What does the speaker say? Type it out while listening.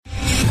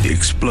The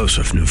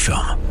explosive new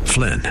film,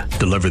 Flynn,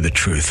 Deliver the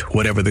Truth,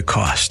 Whatever the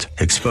Cost,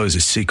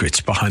 exposes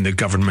secrets behind the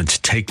government's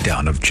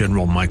takedown of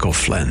General Michael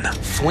Flynn.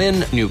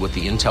 Flynn knew what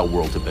the intel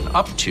world had been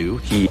up to.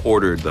 He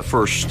ordered the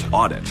first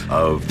audit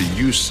of the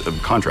use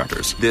of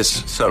contractors.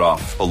 This set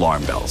off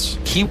alarm bells.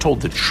 He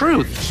told the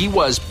truth. He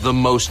was the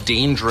most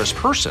dangerous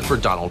person for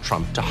Donald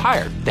Trump to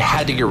hire. They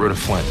had to get rid of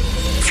Flynn.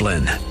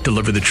 Flynn,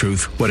 Deliver the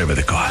Truth, Whatever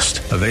the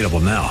Cost. Available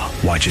now.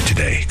 Watch it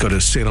today. Go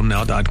to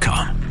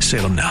salemnow.com.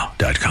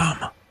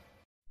 salemnow.com.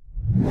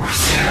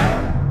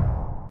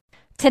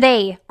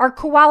 Today, are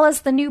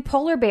koalas the new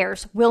polar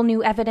bears? Will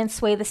new evidence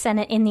sway the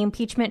Senate in the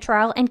impeachment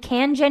trial? And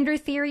can gender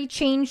theory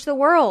change the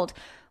world?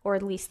 Or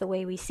at least the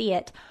way we see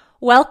it.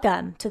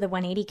 Welcome to the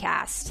 180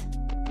 Cast.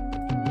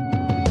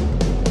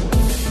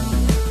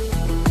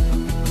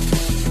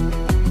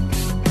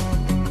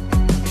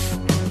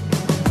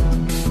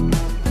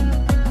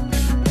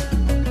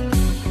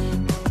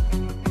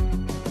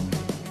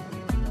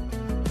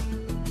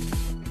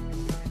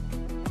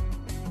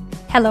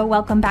 Hello,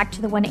 welcome back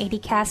to the 180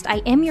 Cast. I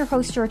am your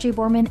host, Georgie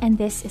Borman, and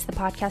this is the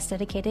podcast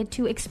dedicated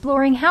to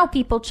exploring how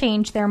people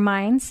change their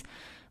minds,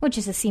 which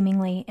is a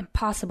seemingly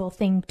impossible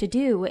thing to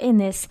do in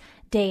this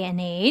day and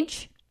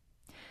age.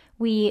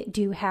 We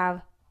do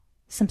have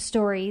some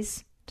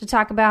stories to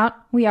talk about.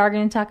 We are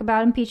going to talk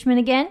about impeachment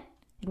again.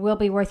 It will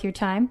be worth your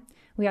time.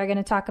 We are going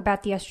to talk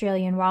about the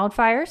Australian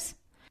wildfires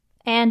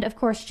and, of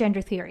course,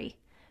 gender theory,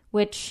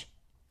 which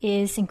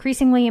is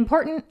increasingly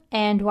important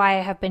and why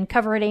I have been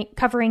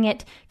covering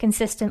it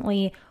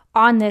consistently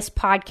on this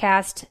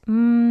podcast,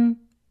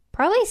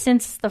 probably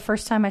since the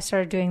first time I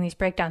started doing these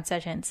breakdown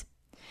sessions.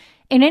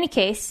 In any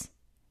case,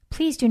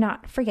 please do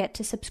not forget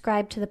to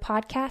subscribe to the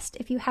podcast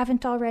if you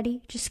haven't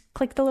already. Just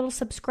click the little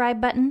subscribe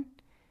button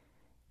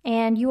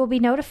and you will be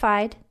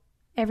notified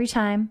every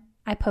time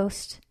I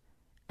post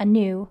a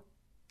new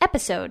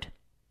episode.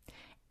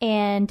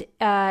 And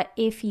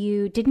if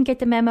you didn't get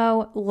the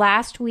memo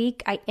last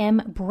week, I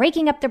am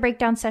breaking up the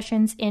breakdown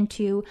sessions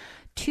into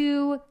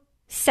 2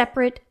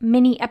 separate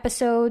mini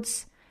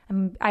episodes.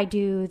 I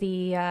do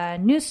the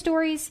news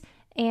stories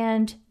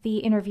and the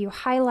interview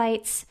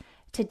highlights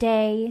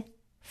today,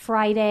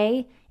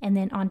 Friday, and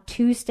then on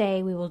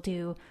Tuesday we will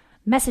do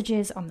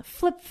messages on the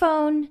flip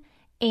phone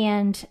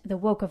and the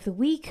woke of the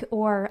week,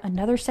 or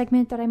another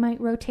segment that I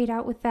might rotate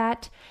out with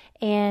that,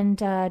 and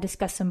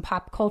discuss some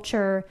pop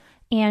culture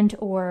and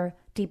or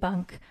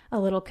debunk a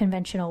little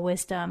conventional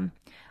wisdom.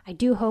 I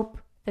do hope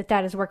that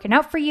that is working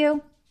out for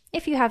you.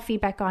 If you have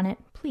feedback on it,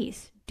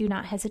 please do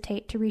not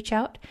hesitate to reach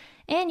out.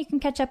 And you can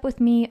catch up with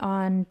me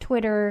on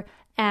Twitter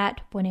at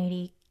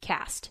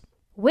 180cast.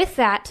 With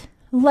that,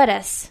 let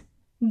us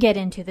get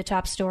into the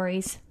top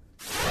stories.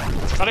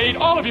 I need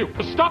all of you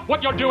to stop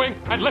what you're doing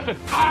and listen.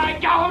 I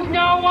don't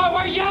know what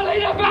we're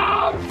yelling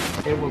about!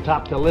 It will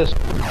top the list.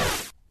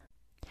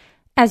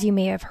 As you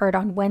may have heard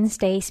on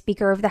Wednesday,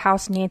 Speaker of the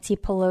House Nancy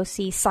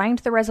Pelosi signed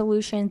the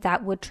resolution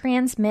that would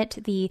transmit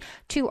the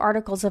 2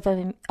 articles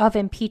of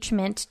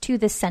impeachment to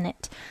the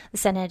Senate. The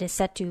Senate is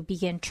set to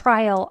begin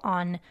trial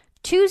on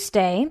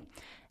Tuesday.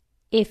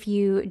 If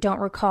you don't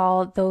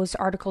recall, those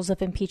articles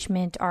of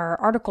impeachment are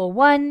Article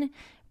 1,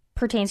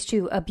 pertains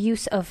to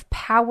abuse of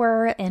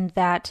power, and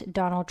that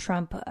Donald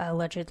Trump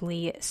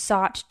allegedly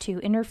sought to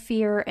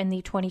interfere in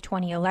the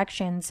 2020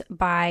 elections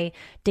by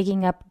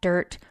digging up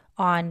dirt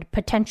on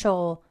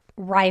potential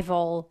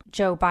rival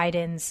Joe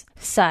Biden's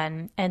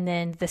son. And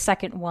then the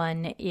second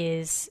one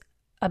is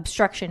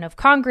obstruction of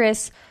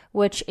Congress,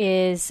 which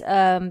is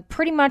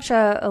pretty much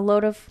a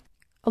load of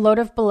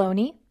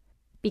baloney,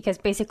 because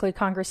basically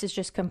Congress is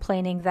just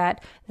complaining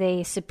that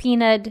they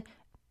subpoenaed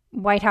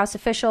White House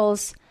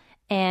officials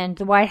and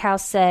the White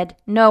House said,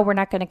 no, we're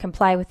not going to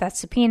comply with that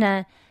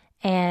subpoena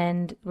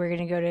and we're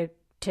going to go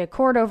to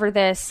court over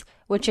this,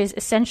 which is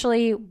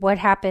essentially what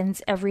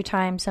happens every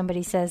time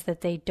somebody says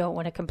that they don't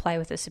want to comply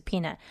with a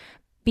subpoena,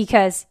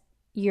 because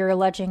you're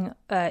alleging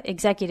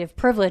executive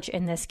privilege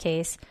in this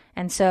case.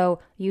 And so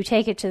you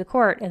take it to the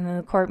court, and then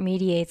the court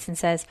mediates and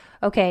says,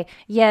 okay,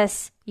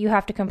 yes, you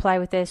have to comply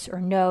with this, or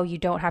no, you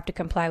don't have to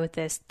comply with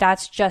this.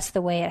 That's just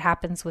the way it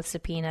happens with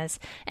subpoenas.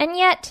 And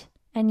yet,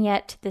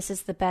 this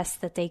is the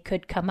best that they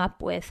could come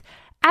up with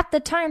at the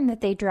time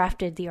that they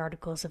drafted the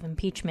articles of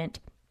impeachment.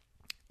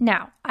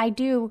 Now, I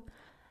do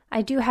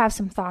have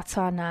some thoughts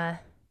on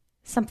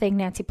something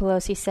Nancy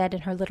Pelosi said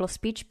in her little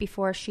speech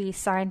before she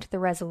signed the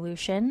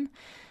resolution.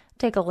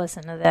 Take a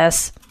listen to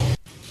this.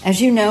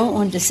 As you know,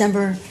 on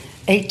December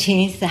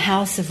 18th, the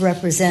House of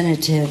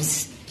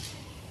Representatives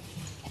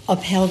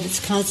upheld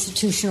its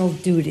constitutional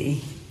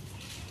duty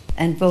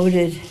and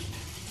voted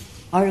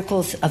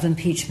articles of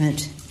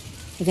impeachment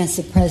against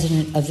the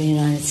President of the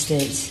United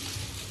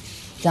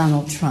States,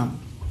 Donald Trump.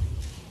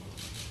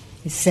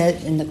 He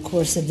said in the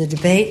course of the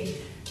debate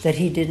that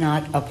he did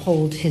not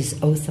uphold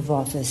his oath of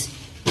office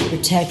to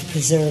protect,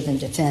 preserve, and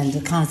defend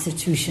the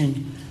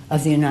Constitution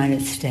of the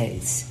United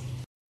States.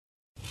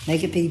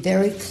 Make it be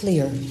very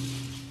clear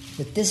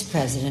that this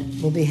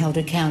president will be held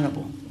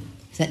accountable,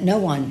 that no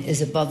one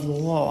is above the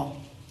law,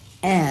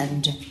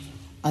 and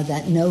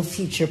that no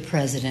future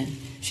president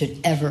should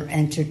ever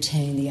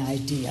entertain the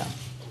idea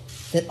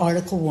that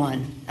Article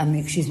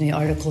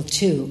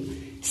 2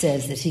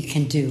 says that he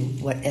can do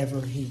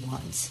whatever he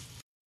wants.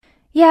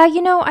 Yeah,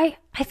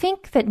 I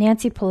think that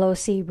Nancy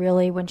Pelosi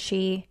really, when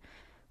she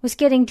was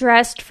getting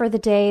dressed for the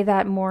day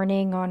that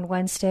morning on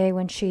Wednesday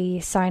when she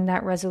signed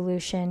that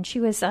resolution, she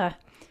was,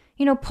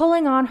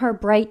 pulling on her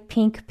bright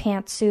pink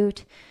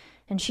pantsuit,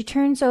 and she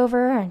turns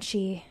over and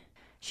she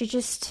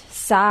just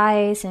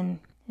sighs and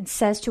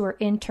says to her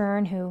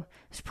intern, who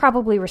is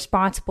probably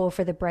responsible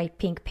for the bright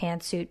pink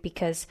pantsuit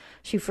because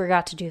she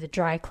forgot to do the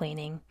dry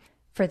cleaning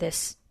for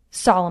this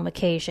solemn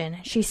occasion.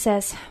 She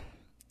says,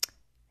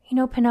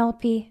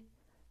 Penelope,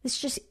 it's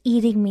just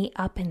eating me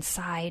up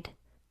inside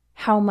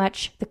how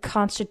much the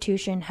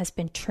Constitution has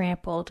been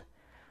trampled.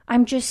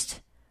 I'm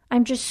just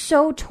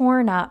so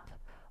torn up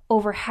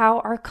over how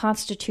our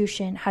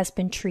Constitution has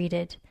been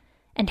treated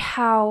and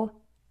how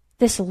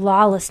this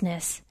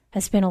lawlessness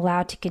has been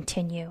allowed to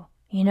continue,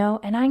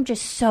 and I'm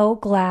just so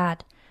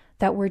glad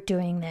that we're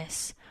doing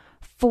this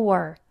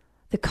for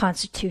the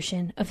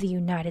Constitution of the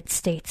United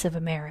States of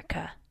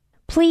America.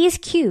 Please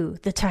cue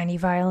the tiny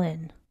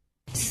violin.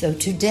 So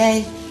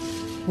today,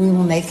 we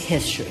will make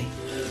history.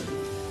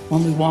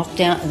 When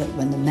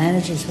the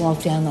managers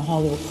walk down the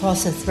hall, they will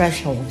cross a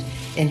threshold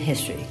in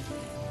history.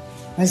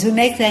 As we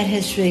make that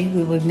history,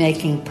 we will be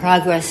making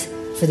progress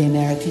for the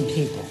American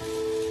people.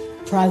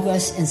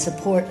 Progress in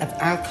support of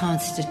our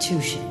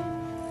Constitution.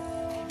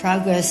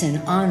 Progress in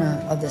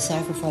honor of the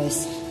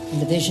sacrifice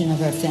and the vision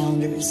of our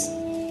founders.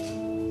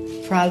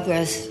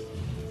 Progress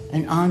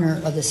in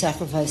honor of the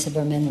sacrifice of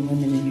our men and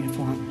women in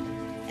uniform.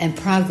 And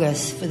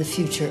progress for the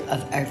future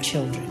of our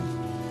children.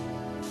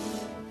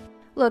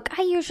 Look,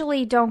 I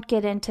usually don't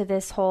get into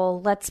this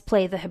whole let's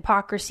play the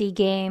hypocrisy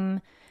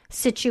game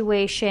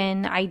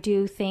situation. I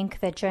do think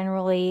that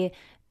generally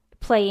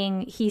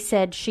playing he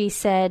said, she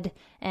said,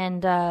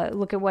 and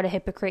look at what a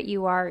hypocrite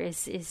you are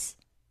is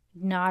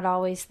not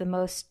always the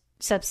most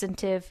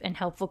substantive and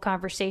helpful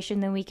conversation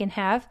that we can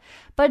have.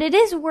 But it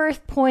is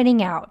worth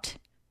pointing out.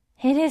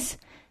 It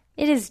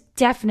is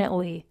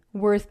definitely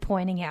worth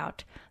pointing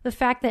out the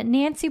fact that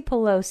Nancy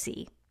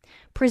Pelosi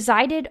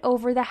presided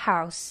over the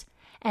House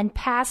and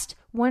passed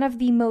one of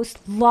the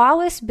most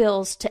lawless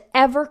bills to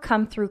ever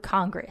come through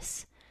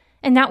Congress,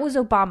 and that was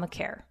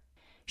Obamacare.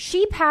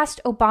 She passed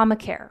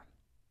Obamacare,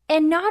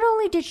 and not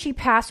only did she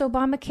pass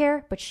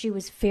Obamacare, but she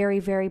was very,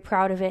 very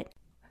proud of it.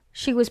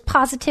 She was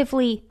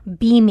positively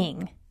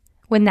beaming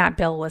when that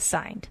bill was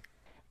signed.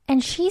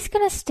 And she's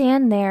going to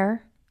stand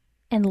there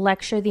and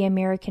lecture the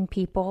American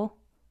people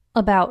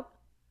about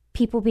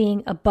people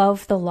being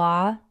above the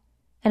law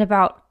and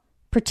about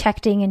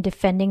protecting and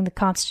defending the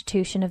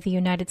Constitution of the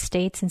United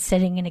States and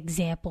setting an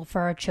example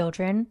for our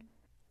children.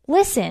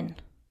 Listen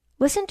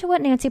to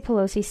what Nancy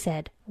Pelosi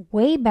said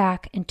way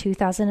back in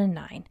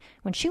 2009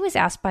 when she was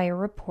asked by a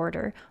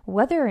reporter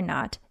whether or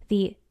not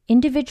the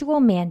individual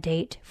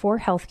mandate for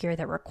healthcare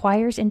that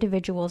requires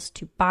individuals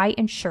to buy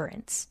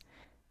insurance,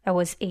 that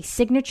was a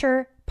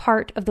signature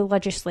part of the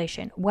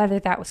legislation, whether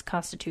that was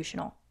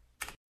constitutional.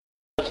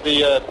 Does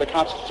the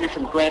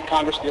Constitution grant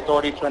Congress the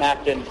authority to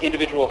enact an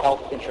individual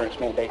health insurance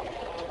mandate?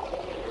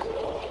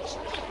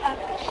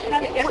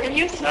 Are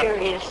you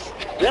serious?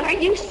 Yeah. Are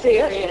you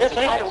serious? Yes,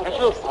 I am.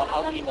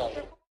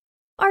 Absolutely.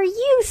 Are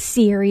you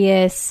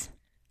serious?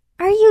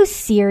 Are you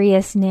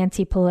serious,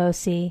 Nancy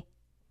Pelosi?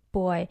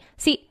 Boy.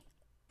 See,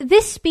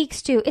 this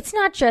speaks to, it's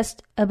not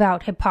just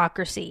about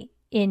hypocrisy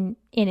in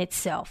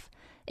itself.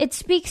 It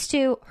speaks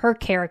to her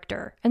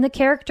character and the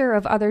character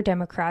of other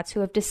Democrats who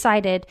have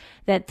decided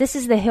that this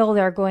is the hill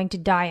they're going to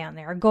die on.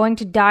 They're going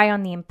to die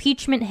on the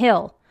impeachment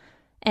hill,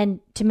 and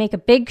to make a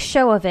big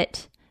show of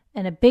it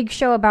and a big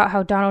show about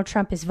how Donald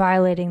Trump is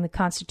violating the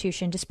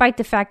Constitution, despite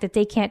the fact that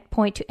they can't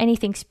point to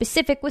anything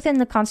specific within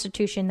the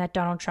Constitution that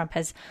Donald Trump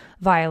has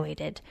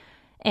violated.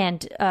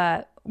 And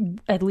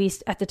at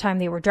least at the time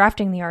they were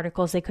drafting the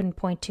articles, they couldn't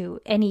point to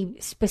any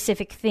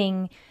specific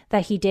thing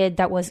that he did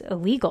that was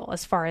illegal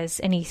as far as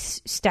any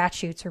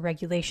statutes or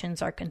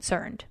regulations are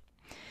concerned.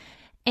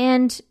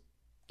 And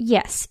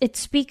yes, it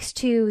speaks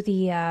to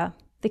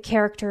the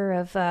character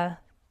of at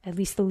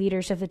least the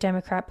leaders of the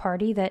Democrat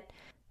Party, that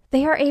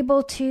they are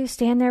able to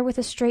stand there with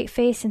a straight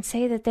face and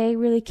say that they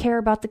really care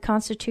about the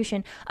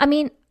Constitution. I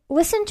mean,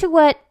 listen to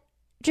what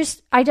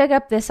I dug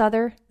up this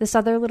other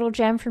little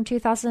gem from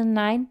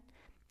 2009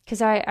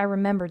 because I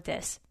remembered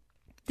this.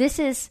 This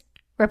is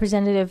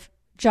Representative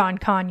John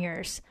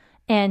Conyers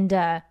and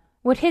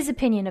what his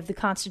opinion of the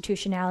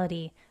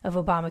constitutionality of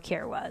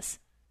Obamacare was.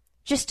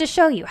 Just to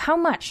show you how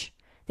much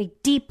they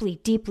deeply,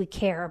 deeply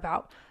care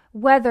about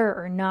whether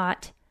or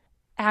not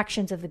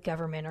actions of the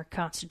government are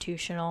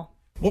constitutional.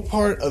 What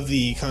part of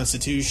the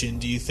Constitution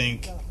do you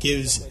think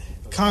gives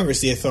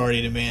Congress the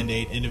authority to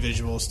mandate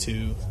individuals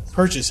to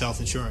purchase health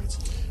insurance?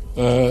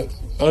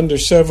 Under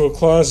several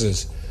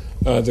clauses.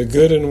 The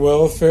good and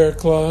welfare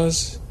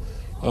clause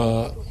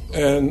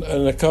and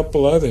a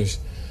couple others.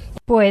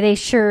 Boy, they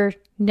sure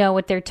know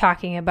what they're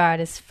talking about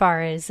as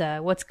far as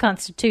what's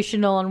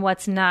constitutional and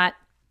what's not.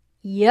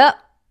 Yep.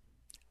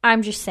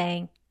 I'm just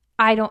saying.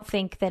 I don't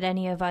think that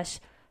any of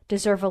us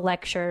deserve a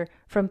lecture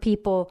from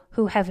people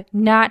who have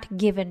not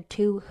given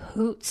two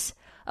hoots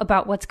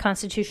about what's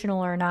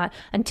constitutional or not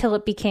until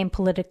it became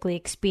politically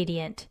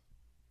expedient,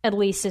 at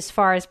least as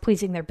far as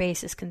pleasing their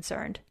base is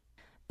concerned.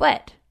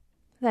 But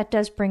that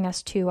does bring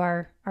us to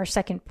our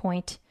second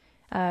point,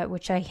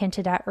 which I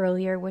hinted at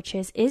earlier, which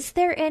is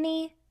there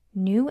any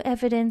new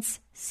evidence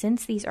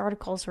since these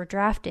articles were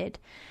drafted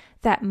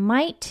that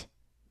might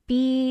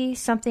be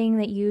something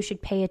that you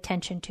should pay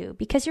attention to?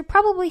 Because you're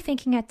probably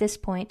thinking at this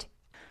point,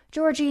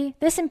 Georgie,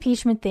 this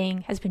impeachment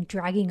thing has been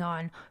dragging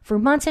on for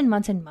months and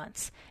months and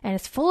months, and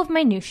it's full of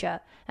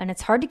minutia, and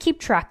it's hard to keep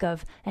track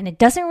of, and it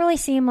doesn't really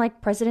seem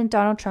like President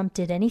Donald Trump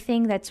did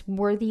anything that's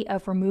worthy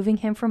of removing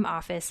him from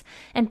office.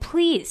 And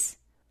please,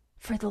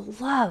 for the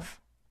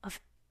love of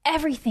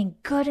everything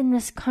good in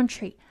this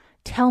country,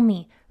 tell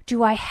me,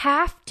 do I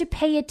have to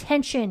pay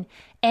attention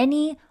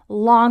any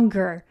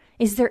longer?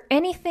 Is there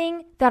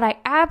anything that I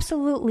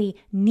absolutely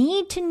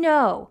need to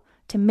know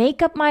to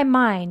make up my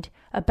mind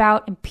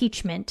about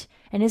impeachment?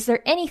 And is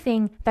there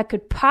anything that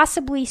could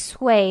possibly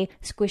sway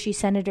squishy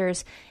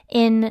senators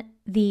in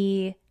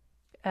the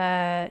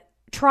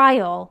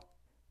trial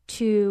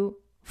to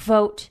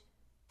vote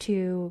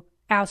to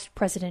oust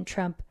President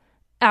Trump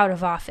out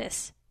of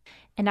office?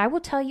 And I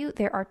will tell you,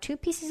 there are two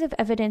pieces of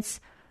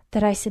evidence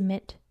that I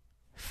submit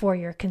for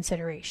your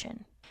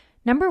consideration.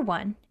 Number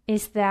one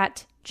is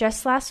that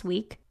just last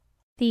week,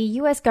 the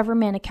U.S.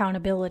 Government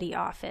Accountability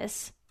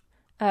Office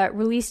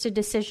released a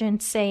decision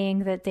saying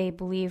that they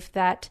believe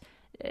that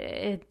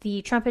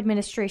the Trump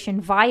administration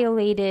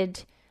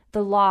violated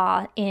the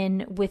law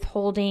in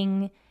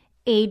withholding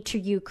aid to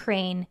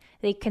Ukraine.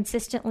 They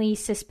consistently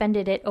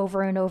suspended it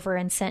over and over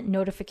and sent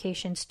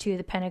notifications to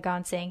the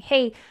Pentagon saying,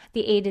 hey,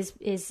 the aid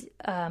is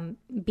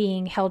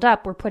being held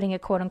up. We're putting a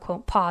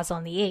quote-unquote pause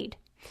on the aid.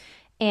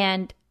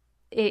 And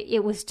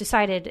it was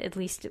decided, at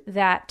least,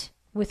 that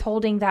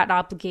withholding that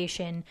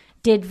obligation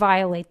did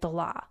violate the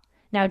law.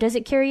 Now, does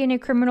it carry any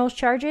criminal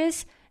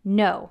charges?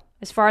 No.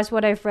 As far as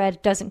what I've read,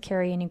 it doesn't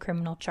carry any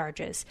criminal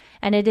charges.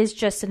 And it is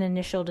just an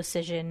initial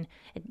decision.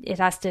 It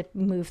has to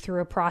move through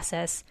a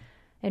process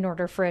in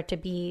order for it to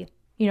be,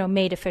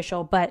 made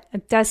official. But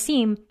it does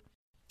seem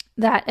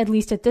that, at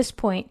least at this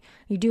point,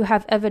 you do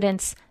have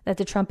evidence that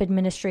the Trump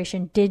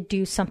administration did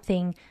do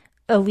something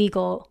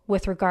illegal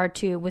with regard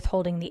to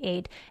withholding the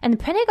aid. And the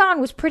Pentagon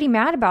was pretty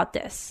mad about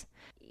this.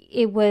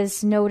 It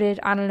was noted,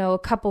 a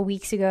couple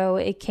weeks ago,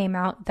 it came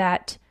out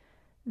that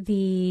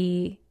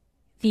the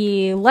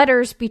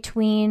letters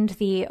between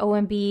the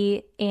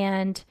OMB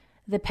and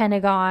the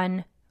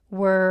Pentagon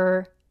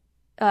were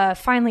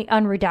finally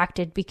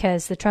unredacted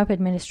because the Trump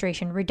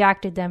administration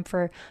redacted them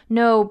for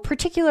no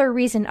particular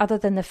reason other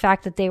than the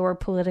fact that they were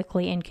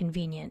politically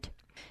inconvenient.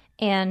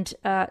 And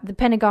the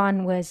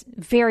Pentagon was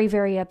very,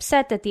 very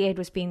upset that the aid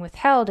was being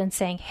withheld and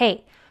saying,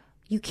 hey,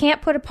 you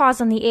can't put a pause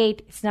on the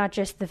aid. It's not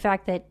just the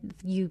fact that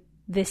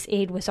this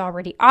aid was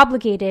already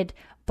obligated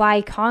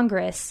by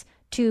Congress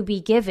to be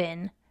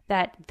given,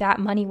 that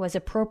money was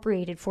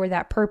appropriated for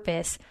that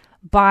purpose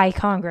by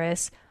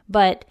Congress,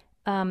 but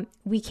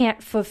we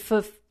can't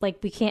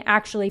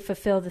actually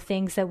fulfill the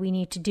things that we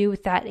need to do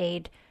with that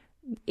aid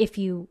if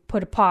you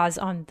put a pause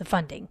on the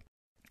funding.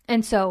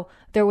 And so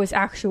there was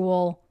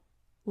actual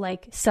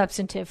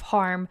substantive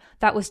harm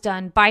that was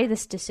done by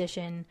this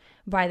decision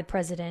by the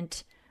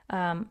president,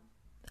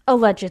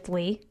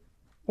 allegedly,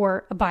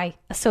 or by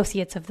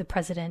associates of the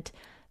president,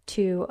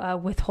 to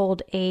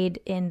withhold aid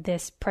in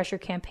this pressure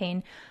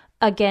campaign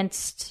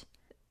against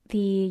the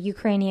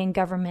Ukrainian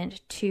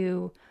government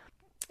to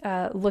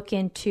look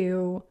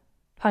into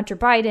Hunter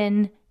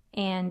Biden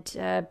and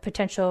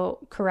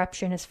potential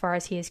corruption as far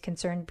as he is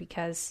concerned,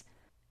 because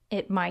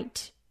it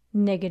might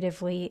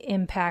negatively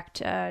impact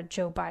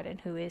Joe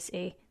Biden, who is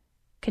a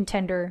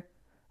contender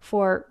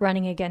for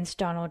running against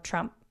Donald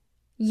Trump.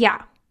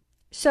 Yeah.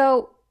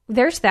 So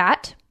there's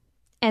that.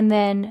 And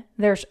then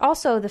there's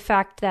also the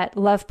fact that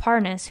Lev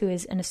Parnas, who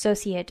is an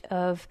associate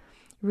of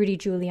Rudy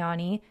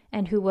Giuliani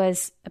and who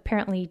was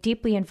apparently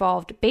deeply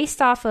involved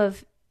based off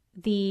of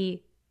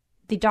the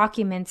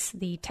documents,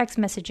 the text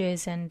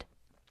messages and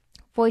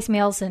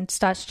voicemails and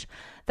such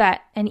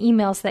and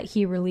emails that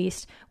he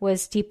released,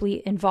 was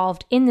deeply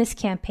involved in this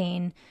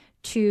campaign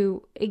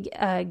to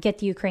get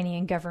the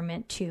Ukrainian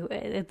government to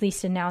at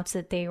least announce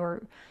that they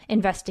were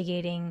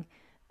investigating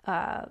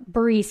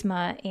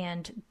Burisma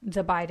and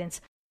the Bidens.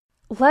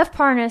 Lev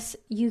Parnas,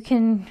 you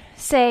can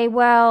say,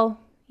 well,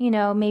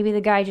 maybe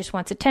the guy just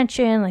wants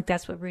attention, like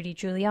that's what Rudy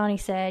Giuliani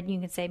said. You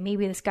can say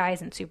maybe this guy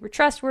isn't super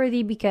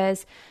trustworthy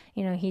because,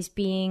 he's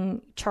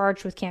being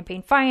charged with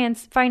campaign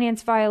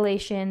finance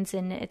violations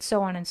and it's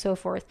so on and so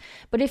forth.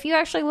 But if you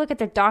actually look at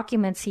the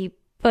documents he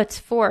puts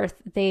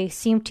forth, they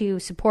seem to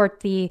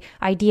support the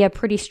idea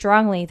pretty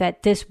strongly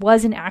that this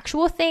was an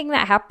actual thing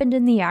that happened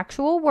in the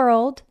actual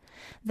world,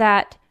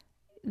 that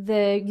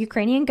the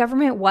Ukrainian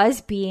government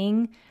was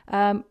being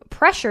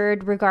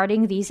pressured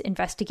regarding these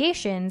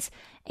investigations,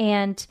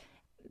 and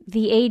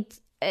the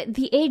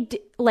aid,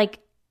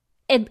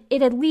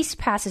 it at least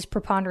passes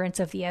preponderance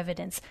of the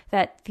evidence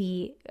that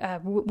the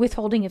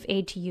withholding of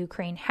aid to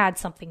Ukraine had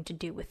something to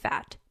do with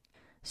that.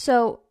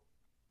 So,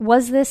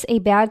 was this a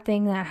bad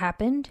thing that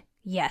happened?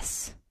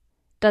 Yes.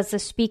 Does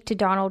this speak to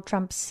Donald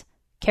Trump's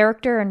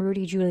character and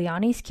Rudy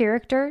Giuliani's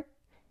character?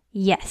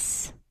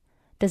 Yes.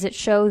 Does it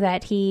show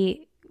that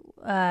he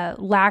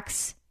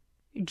lacks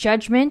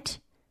judgment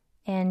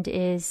and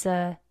is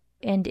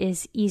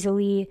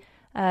easily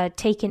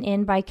taken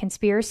in by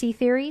conspiracy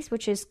theories,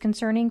 which is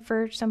concerning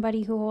for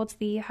somebody who holds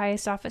the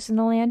highest office in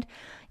the land?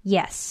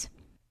 Yes.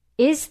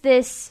 Is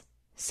this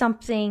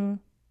something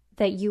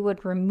that you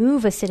would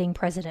remove a sitting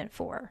president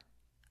for?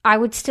 I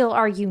would still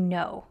argue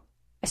no,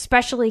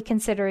 especially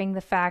considering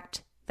the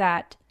fact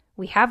that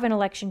we have an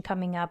election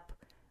coming up.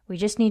 We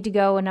just need to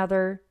go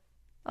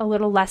a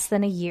little less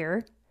than a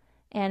year,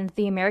 and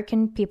the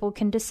American people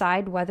can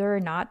decide whether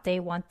or not they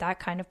want that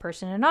kind of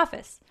person in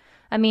office.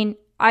 I mean,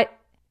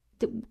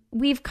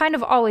 we've kind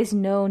of always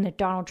known that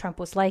Donald Trump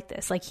was like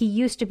this. Like, he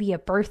used to be a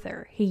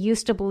birther. He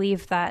used to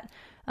believe that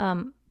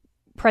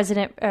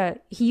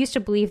he used to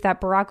believe that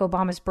Barack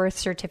Obama's birth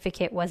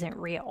certificate wasn't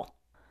real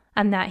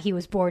and that he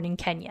was born in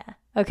Kenya.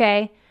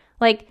 Okay?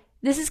 Like,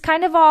 this is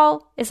kind of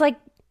all, it's like,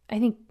 I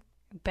think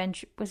Ben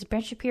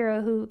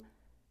Shapiro who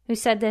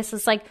said this.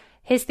 It's like,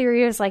 his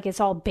theory is like, it's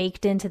all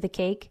baked into the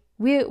cake.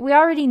 We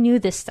already knew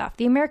this stuff.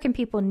 The American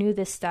people knew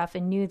this stuff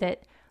and knew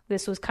that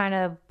this was kind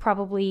of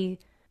probably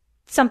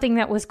something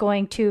that was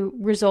going to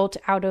result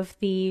out of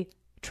the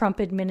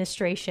Trump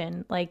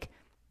administration. Like,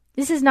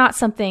 this is not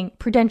something,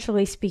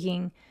 prudentially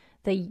speaking,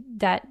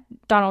 that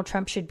Donald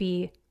Trump should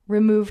be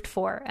removed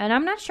for. And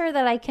I'm not sure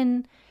that I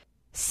can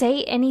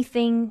say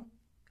anything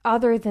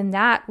other than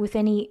that with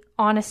any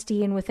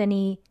honesty and with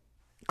any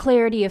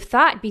clarity of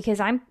thought,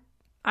 because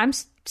I'm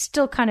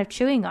still kind of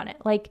chewing on it.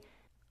 Like,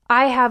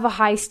 I have a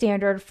high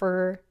standard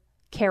for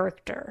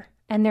character,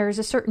 and there's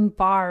a certain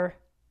bar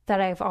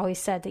that I've always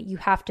said that you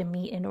have to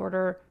meet in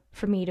order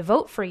for me to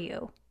vote for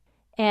you.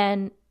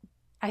 And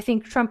I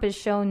think Trump has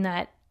shown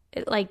that,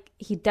 like,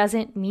 he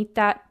doesn't meet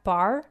that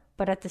bar,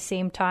 but at the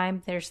same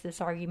time, there's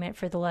this argument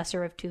for the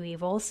lesser of two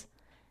evils.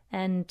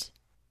 And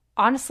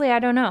honestly, I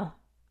don't know.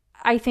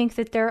 I think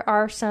that there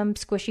are some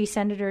squishy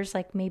senators,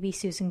 like maybe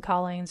Susan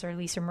Collins or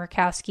Lisa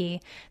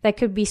Murkowski, that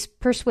could be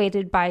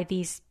persuaded by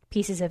these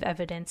pieces of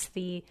evidence.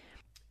 The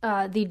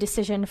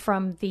decision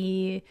from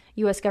the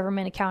U.S.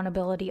 Government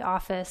Accountability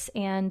Office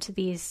and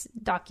these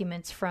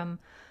documents from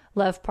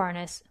Lev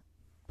Parnas.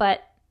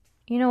 But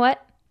you know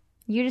what?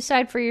 You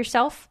decide for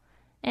yourself.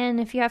 And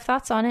if you have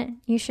thoughts on it,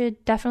 you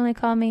should definitely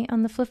call me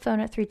on the flip phone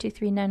at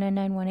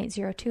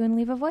 323-999-1802 and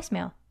leave a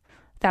voicemail.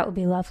 That would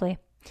be lovely.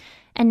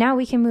 And now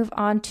we can move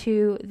on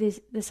to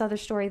this other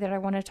story that I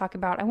want to talk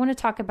about. I want to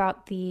talk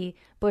about the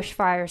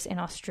bushfires in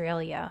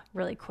Australia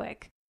really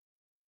quick.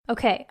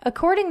 Okay,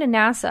 according to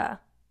NASA,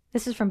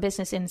 this is from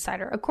Business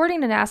Insider.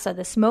 According to NASA,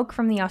 the smoke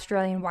from the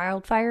Australian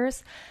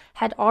wildfires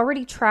had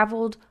already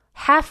traveled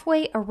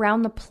halfway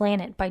around the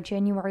planet by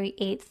January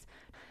 8th,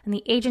 and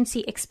the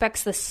agency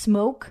expects the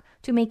smoke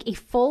to make a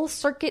full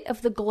circuit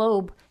of the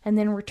globe and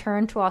then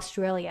return to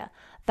Australia.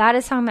 That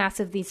is how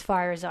massive these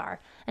fires are.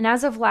 And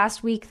as of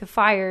last week, the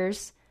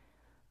fires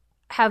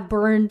have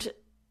burned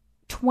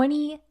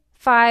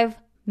 25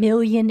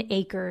 million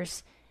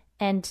acres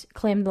and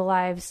claimed the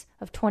lives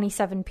of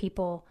 27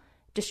 people,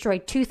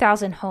 destroyed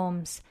 2,000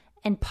 homes,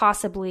 and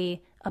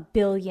possibly 1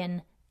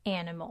 billion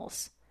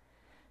animals.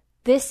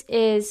 This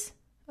is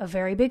a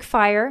very big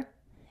fire.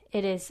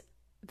 It is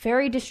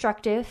very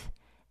destructive,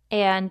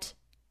 and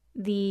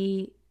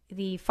the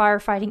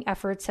firefighting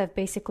efforts have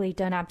basically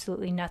done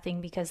absolutely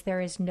nothing because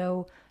there is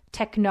no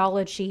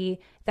technology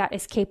that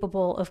is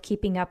capable of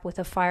keeping up with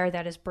a fire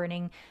that is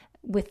burning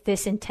with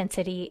this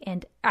intensity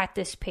and at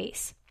this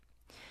pace.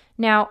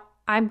 Now,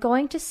 I'm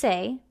going to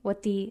say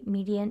what the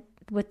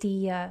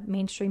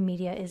mainstream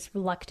media is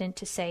reluctant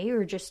to say,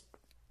 or just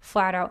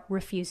flat out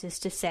refuses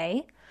to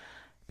say,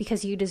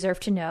 because you deserve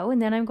to know.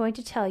 And then I'm going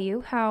to tell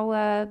you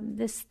how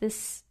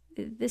this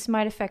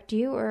might affect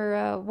you,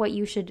 or what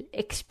you should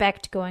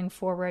expect going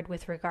forward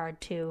with regard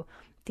to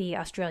the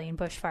Australian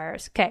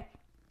bushfires. Okay.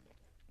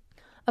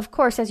 Of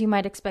course, as you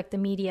might expect, the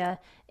media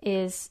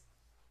is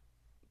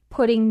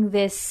putting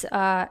this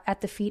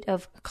at the feet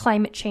of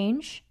climate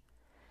change.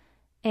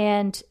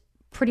 And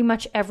pretty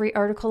much every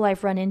article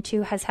I've run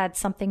into has had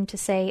something to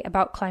say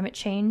about climate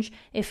change.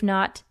 If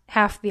not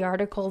half the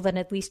article, then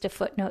at least a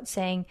footnote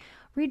saying,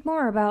 read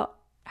more about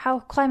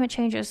how climate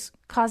change is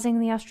causing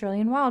the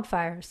Australian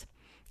wildfires.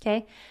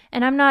 Okay?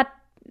 And I'm not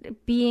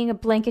being a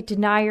blanket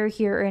denier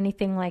here or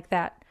anything like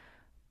that.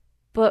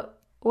 But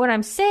what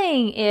I'm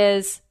saying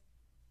is,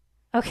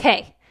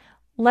 okay,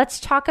 let's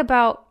talk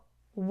about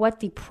what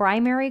the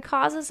primary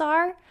causes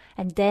are,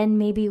 and then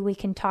maybe we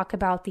can talk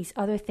about these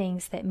other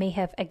things that may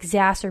have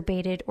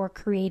exacerbated or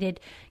created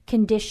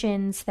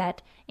conditions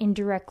that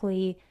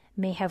indirectly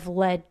may have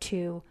led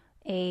to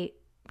a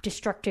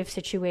destructive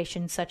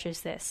situation such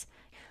as this.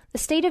 The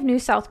state of New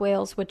South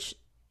Wales, which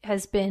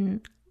has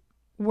been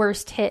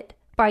worst hit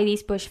by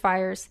these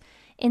bushfires,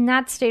 In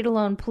that state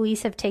alone,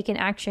 police have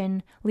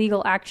taken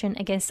legal action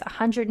against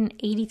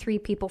 183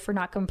 people for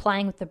not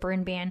complying with the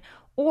burn ban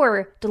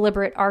or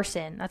deliberate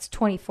arson. That's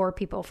 24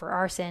 people for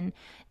arson.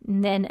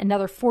 And then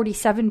another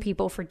 47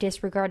 people for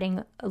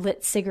disregarding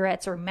lit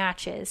cigarettes or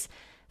matches.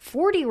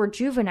 40 were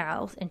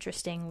juveniles,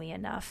 interestingly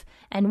enough.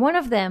 And one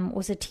of them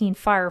was a teen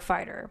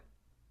firefighter.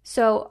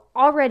 So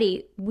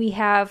already we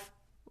have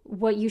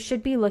what you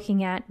should be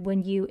looking at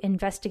when you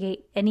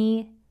investigate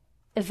any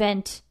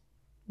event,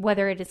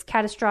 whether it is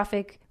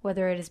catastrophic,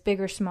 whether it is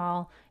big or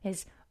small,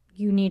 is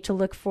you need to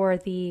look for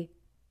the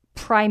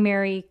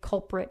primary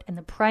culprit. And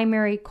the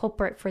primary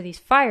culprit for these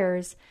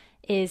fires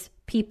is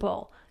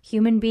people.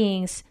 Human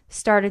beings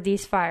started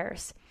these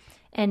fires.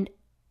 And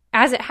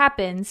as it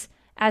happens,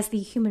 as the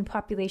human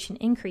population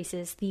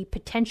increases, the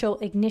potential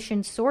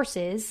ignition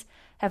sources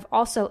have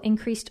also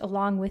increased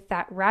along with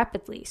that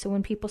rapidly. So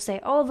when people say,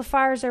 oh, the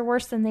fires are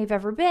worse than they've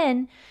ever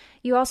been,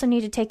 you also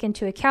need to take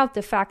into account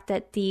the fact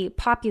that the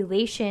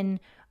population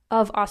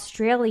of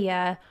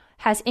Australia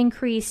has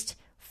increased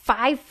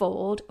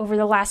fivefold over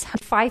the last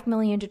 5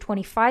 million to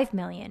 25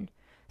 million.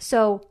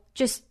 So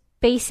just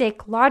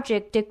basic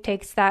logic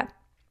dictates that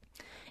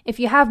if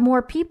you have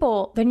more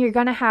people, then you're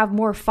going to have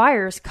more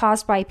fires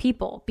caused by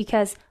people,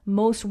 because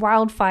most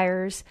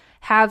wildfires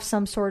have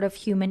some sort of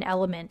human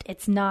element.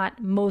 It's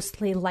not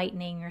mostly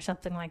lightning or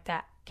something like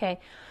that. Okay.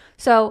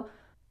 So,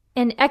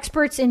 and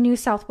experts in New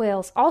South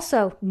Wales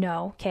also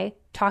know, okay,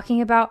 talking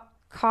about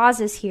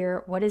causes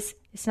here,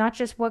 it's not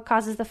just what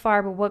causes the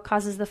fire, but what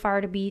causes the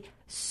fire to be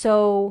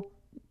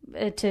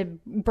to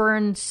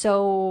burn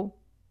so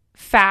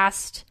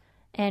fast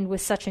and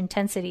with such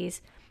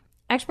intensities.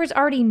 Experts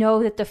already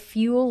know that the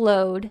fuel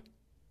load,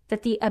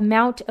 that the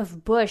amount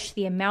of bush,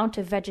 the amount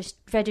of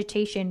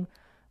vegetation,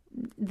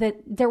 that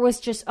there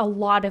was just a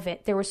lot of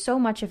it. There was so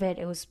much of it.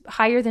 It was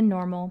higher than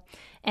normal.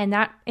 And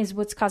that is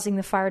what's causing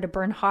the fire to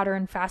burn hotter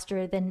and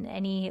faster than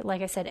any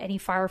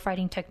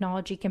firefighting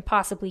technology can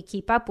possibly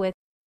keep up with.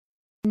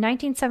 In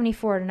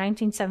 1974 to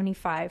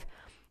 1975,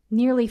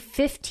 nearly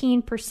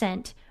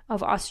 15%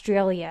 of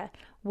Australia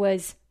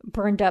was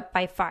burned up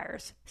by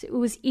fires. So it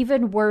was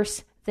even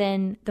worse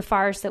than the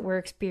fires that we're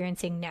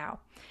experiencing now.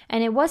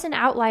 And it was an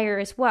outlier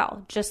as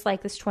well, just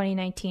like this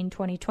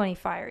 2019-2020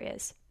 fire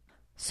is.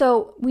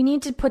 So we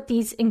need to put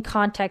these in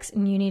context,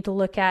 and you need to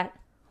look at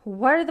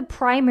what are the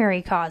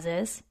primary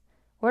causes,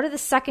 what are the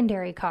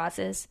secondary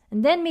causes,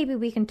 and then maybe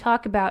we can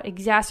talk about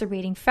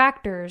exacerbating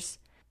factors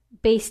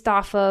based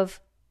off of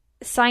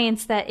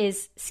science that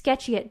is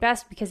sketchy at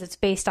best because it's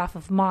based off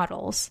of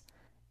models.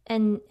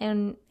 And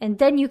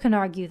then you can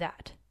argue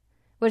that.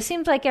 But it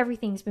seems like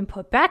everything's been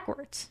put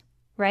backwards,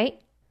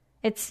 right?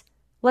 It's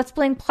let's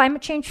blame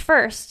climate change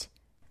first,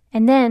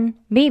 and then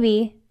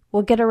maybe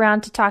we'll get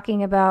around to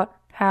talking about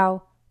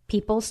how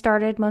people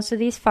started most of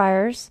these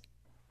fires,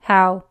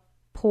 how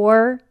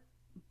poor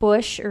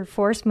bush or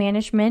forest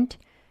management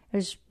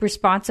is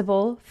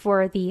responsible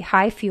for the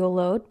high fuel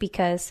load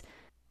because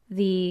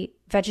the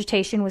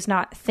vegetation was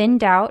not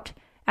thinned out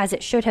as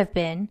it should have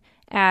been,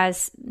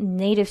 as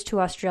natives to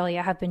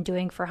Australia have been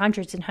doing for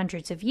hundreds and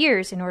hundreds of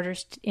years in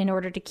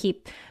order to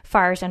keep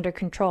fires under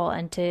control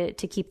and to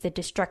keep the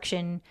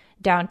destruction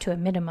down to a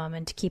minimum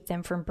and to keep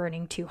them from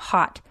burning too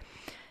hot.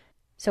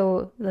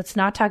 So let's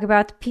not talk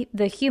about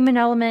the human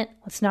element.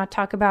 Let's not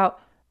talk about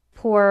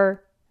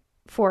poor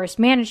forest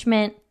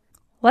management.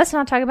 Let's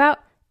not talk about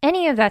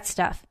any of that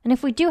stuff. And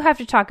if we do have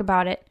to talk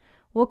about it,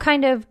 we'll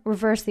kind of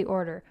reverse the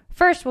order.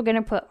 First, we're going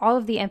to put all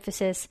of the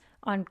emphasis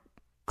on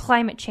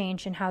climate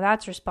change and how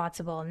that's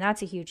responsible, and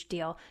that's a huge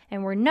deal.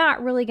 And we're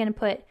not really going to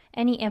put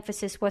any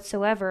emphasis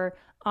whatsoever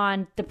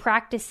on the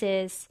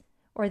practices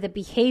or the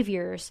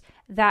behaviors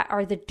that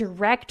are the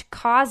direct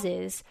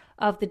causes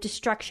of the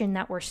destruction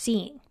that we're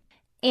seeing.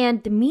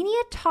 And the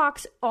media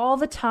talks all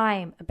the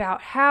time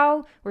about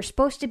how we're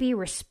supposed to be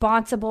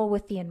responsible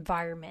with the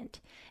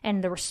environment.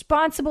 And the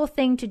responsible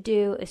thing to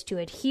do is to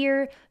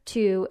adhere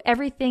to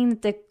everything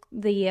that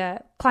the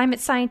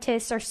climate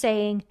scientists are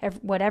saying,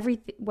 what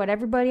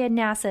everybody at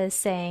NASA is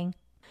saying.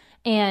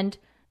 And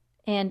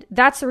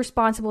that's the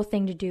responsible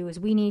thing to do, is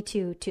we need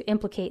to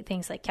implicate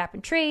things like cap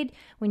and trade.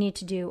 We need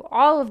to do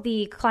all of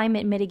the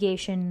climate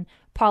mitigation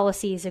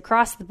policies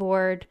across the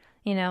board,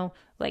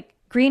 like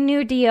Green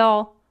New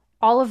Deal,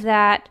 all of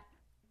that,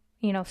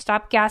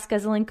 stop gas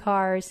guzzling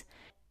cars.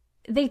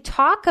 They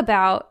talk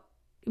about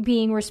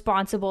being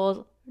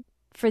responsible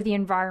for the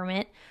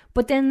environment,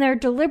 but then they're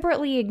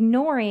deliberately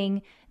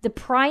ignoring the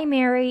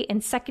primary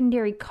and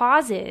secondary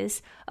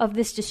causes of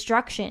this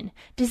destruction.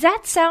 Does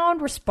that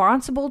sound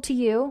responsible to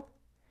you?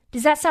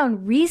 Does that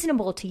sound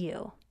reasonable to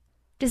you?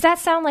 Does that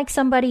sound like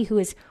somebody who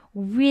is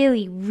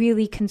really,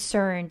 really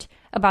concerned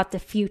about the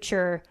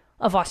future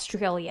of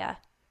Australia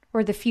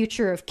or the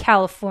future of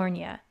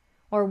California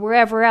or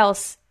wherever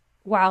else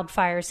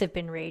wildfires have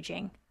been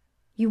raging?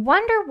 You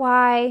wonder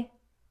why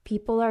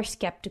people are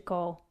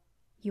skeptical.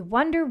 You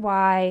wonder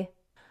why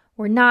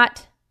we're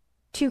not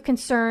too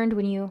concerned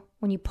when you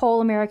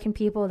poll American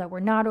people, that we're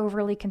not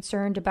overly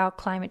concerned about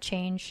climate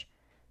change.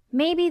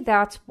 Maybe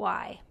that's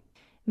why.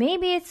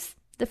 Maybe it's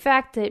the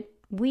fact that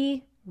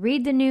we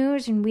read the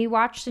news and we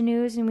watch the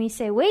news and we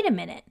say, wait a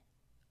minute,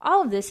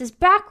 all of this is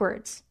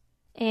backwards.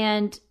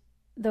 And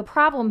the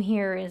problem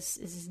here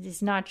is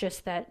not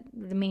just that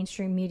the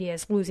mainstream media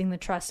is losing the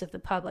trust of the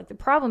public. The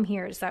problem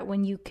here is that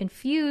when you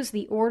confuse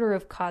the order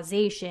of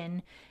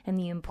causation and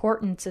the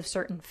importance of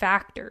certain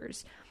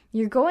factors,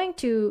 you're going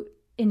to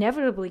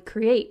inevitably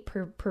create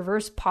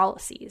perverse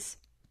policies.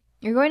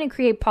 You're going to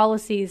create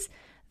policies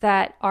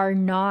that are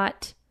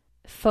not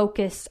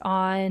focused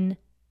on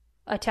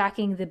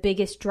attacking the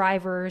biggest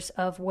drivers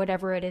of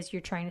whatever it is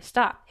you're trying to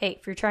stop. Hey,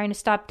 if you're trying to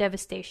stop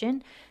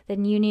devastation,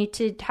 then you need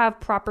to have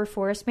proper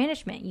forest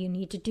management. You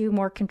need to do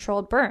more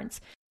controlled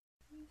burns.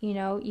 You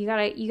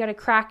gotta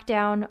crack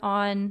down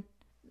on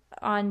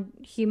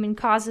human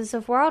causes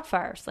of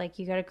wildfires. Like,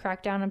 you gotta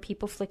crack down on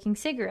people flicking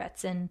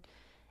cigarettes, and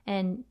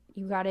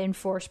you gotta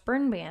enforce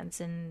burn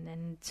bans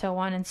and so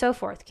on and so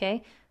forth.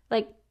 Okay,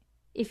 like,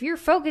 if your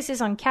focus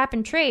is on cap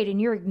and trade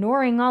and you're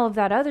ignoring all of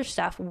that other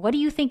stuff, what do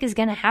you think is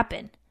going to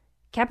happen?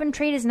 Cap and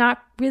trade is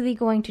not really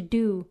going to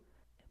do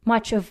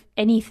much of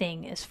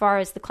anything as far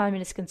as the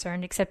climate is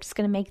concerned, except it's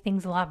going to make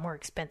things a lot more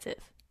expensive.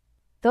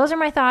 Those are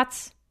my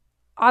thoughts.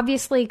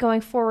 Obviously,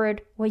 going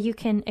forward, what you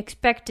can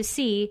expect to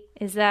see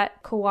is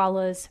that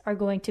koalas are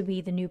going to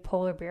be the new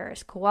polar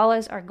bears.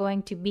 Koalas are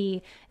going to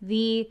be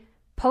the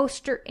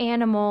poster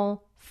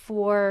animal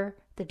for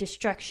the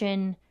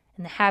destruction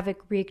and the havoc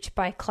wreaked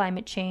by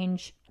climate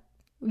change.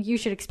 You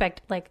should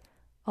expect like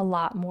a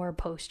lot more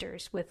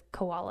posters with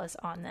koalas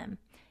on them.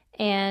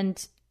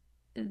 And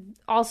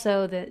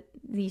also that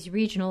these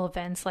regional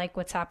events, like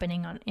what's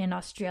happening in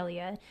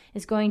Australia,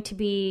 is going to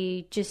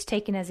be just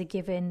taken as a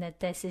given that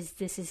this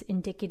is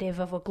indicative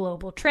of a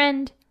global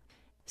trend.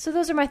 So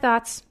those are my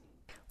thoughts.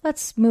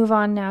 Let's move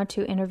on now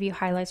to interview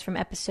highlights from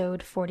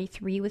episode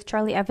 43 with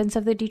Charlie Evans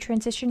of the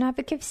Detransition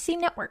Advocacy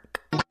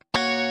Network.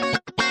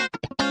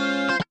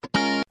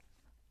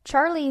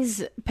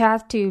 Charlie's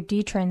path to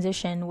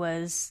detransition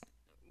was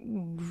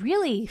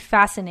really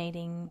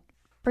fascinating,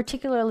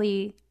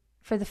 particularly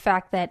for the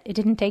fact that it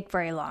didn't take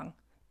very long.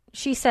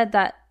 She said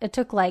that it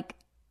took like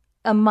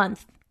a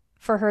month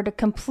for her to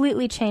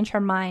completely change her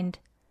mind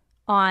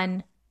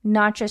on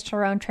not just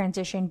her own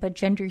transition, but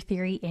gender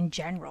theory in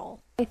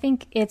general. I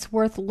think it's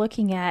worth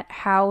looking at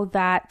how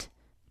that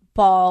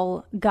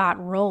ball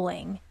got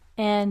rolling.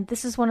 And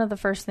this is one of the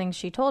first things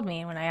she told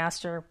me when I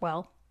asked her,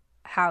 well,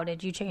 how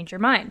did you change your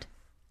mind?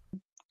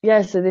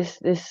 Yeah, so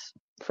this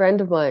friend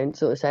of mine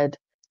sort of said,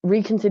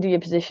 reconsider your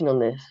position on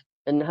this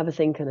and have a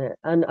think on it.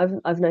 And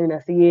I've known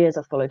her for years.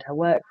 I've followed her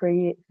work for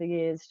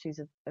years. She's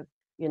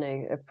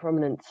a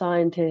prominent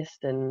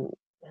scientist and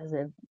has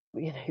a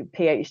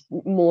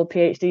more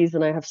PhDs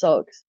than I have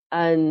socks.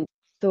 And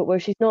thought, well,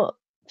 she's not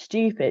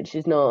stupid.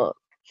 She's not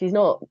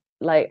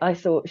like I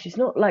thought. She's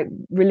not like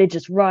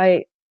religious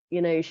right.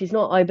 She's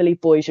not. I believe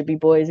boys should be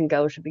boys and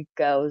girls should be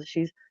girls.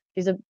 She's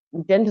a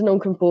gender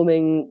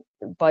non-conforming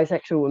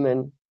bisexual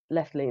woman,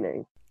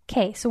 left-leaning.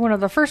 Okay, so one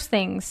of the first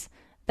things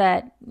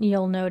that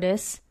you'll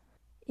notice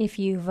if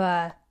you've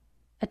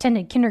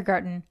attended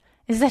kindergarten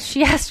is that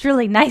she asked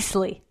really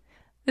nicely.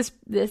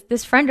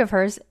 This friend of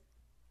hers,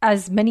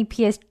 as many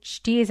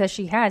PhDs as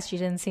she has, she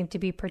didn't seem to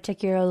be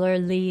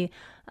particularly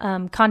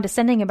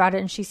condescending about it.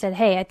 And she said,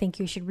 hey, I think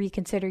you should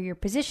reconsider your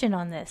position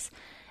on this.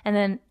 And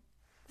then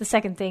the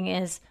second thing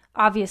is,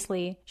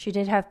 obviously, she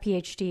did have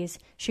PhDs.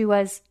 She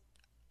was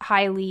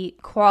highly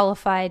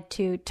qualified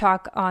to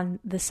talk on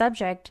the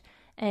subject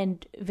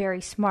and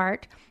very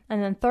smart.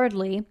 And then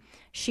thirdly,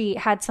 she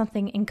had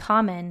something in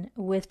common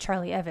with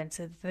Charlie Evans.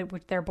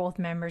 They're both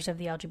members of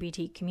the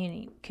LGBT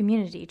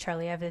community.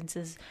 Charlie Evans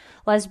is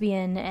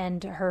lesbian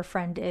and her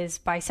friend is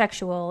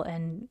bisexual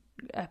and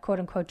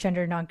quote-unquote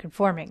gender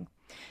nonconforming.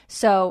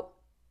 So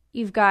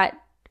you've got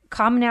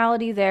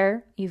commonality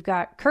there, you've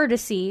got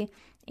courtesy,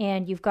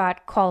 and you've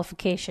got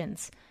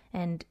qualifications.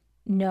 And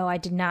no, I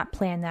did not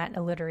plan that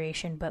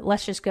alliteration, but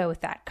let's just go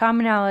with that.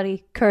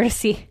 Commonality,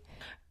 courtesy,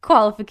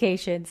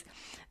 qualifications.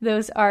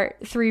 Those are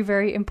three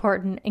very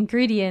important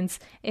ingredients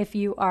if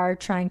you are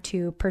trying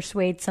to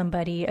persuade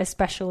somebody,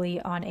 especially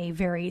on a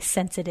very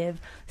sensitive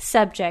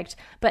subject.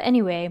 But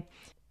anyway,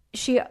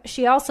 she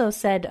also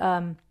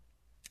said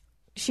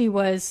she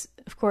was,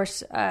 of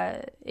course,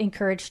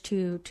 encouraged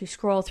to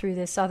scroll through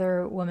this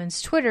other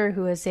woman's Twitter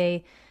who is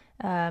a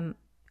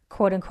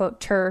quote-unquote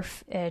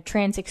TERF, a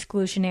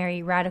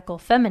trans-exclusionary radical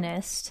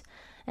feminist.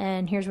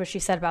 And here's what she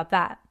said about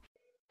that.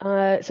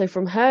 So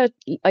from her,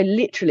 I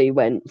literally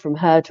went from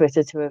her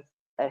Twitter to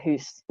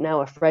who's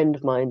now a friend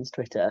of mine's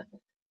Twitter,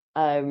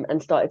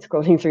 and started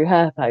scrolling through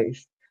her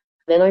posts.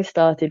 Then I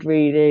started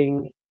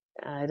reading,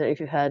 I don't know if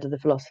you've heard of the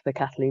philosopher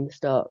Kathleen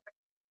Stock,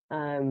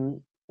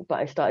 but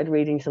I started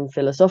reading some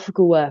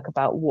philosophical work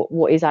about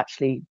what is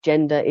actually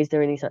gender. Is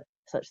there any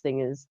such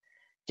thing as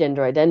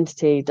gender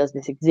identity? Does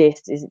this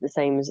exist? Is it the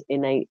same as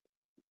innate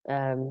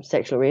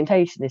sexual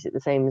orientation? Is it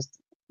the same as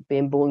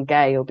being born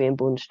gay or being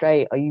born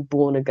straight? Are you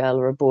born a girl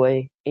or a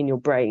boy in your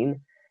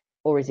brain,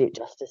 or is it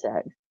just a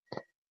sex?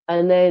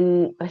 And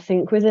then I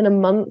think within a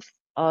month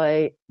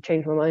I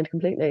changed my mind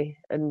completely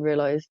and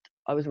realised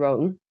I was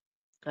wrong.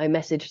 I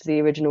messaged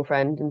the original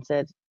friend and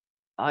said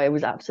I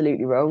was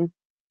absolutely wrong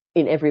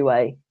in every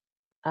way.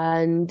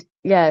 And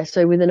yeah,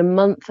 so within a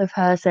month of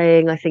her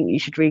saying, I think you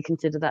should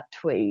reconsider that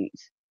tweet,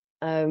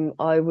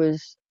 I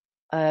was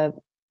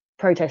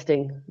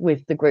protesting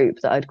with the group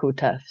that I'd called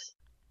TERFs.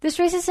 This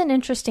raises an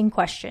interesting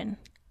question,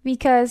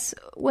 because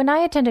when I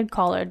attended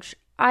college,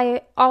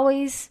 I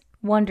always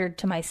wondered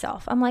to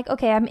myself, I'm like,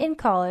 okay, I'm in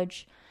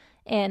college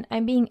and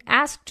I'm being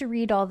asked to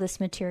read all this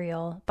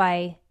material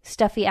by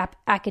stuffy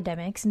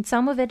academics, and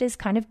some of it is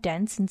kind of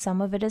dense and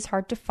some of it is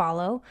hard to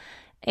follow.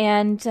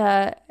 And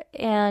I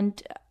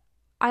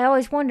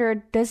always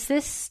wondered, does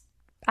this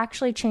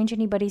actually change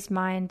anybody's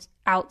mind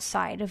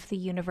outside of the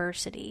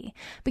university?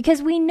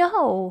 Because we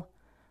know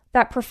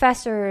that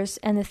professors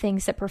and the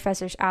things that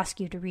professors ask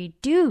you to read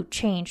do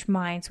change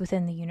minds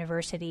within the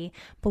university.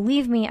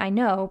 Believe me, I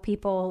know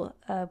people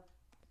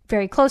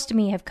very close to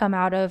me have come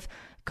out of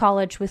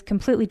college with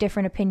completely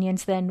different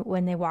opinions than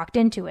when they walked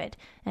into it.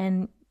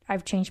 And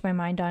I've changed my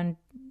mind on,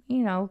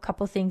 a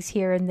couple things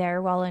here and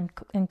there while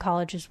in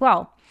college as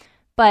well.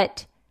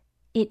 But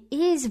it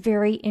is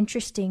very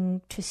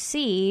interesting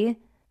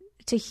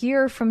to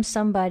hear from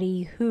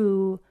somebody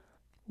who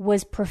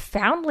was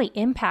profoundly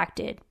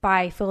impacted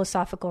by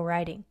philosophical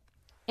writing.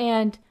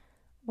 And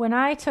when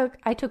I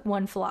took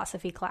one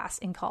philosophy class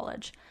in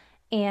college,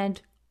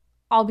 and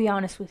I'll be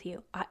honest with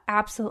you, I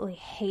absolutely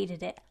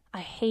hated it. I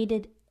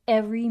hated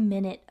every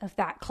minute of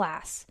that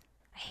class.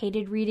 I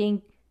hated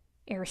reading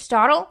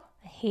Aristotle.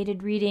 I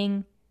hated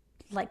reading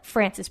like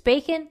Francis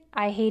Bacon.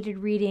 I hated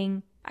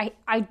reading,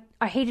 I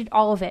hated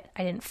all of it.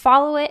 I didn't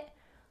follow it.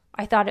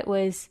 I thought it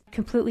was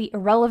completely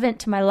irrelevant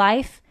to my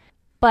life.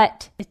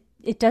 But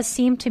it does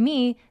seem to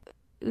me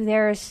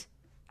there's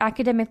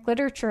academic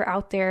literature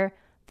out there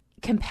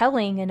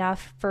compelling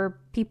enough for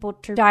people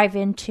to dive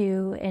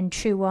into and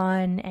chew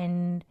on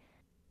and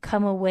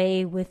come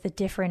away with a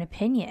different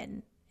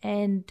opinion.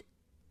 And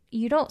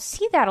you don't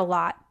see that a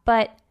lot.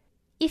 But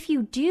if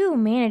you do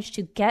manage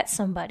to get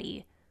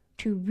somebody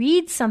to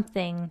read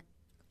something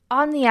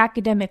on the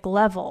academic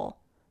level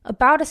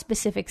about a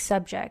specific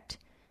subject,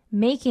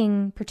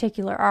 making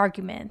particular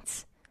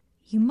arguments,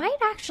 you might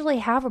actually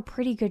have a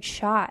pretty good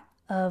shot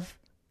of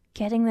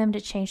getting them to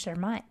change their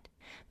mind.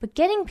 But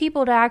getting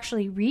people to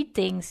actually read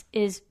things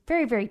is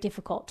very, very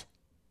difficult.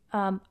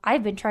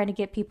 I've been trying to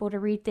get people to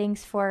read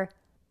things for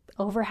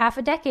over half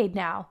a decade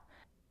now.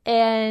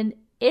 And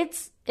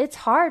it's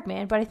hard,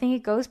 man, but I think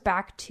it goes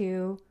back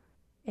to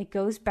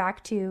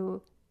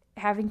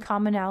having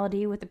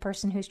commonality with the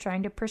person who's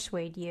trying to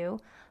persuade you,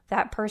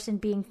 that person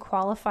being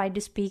qualified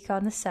to speak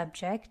on the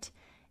subject,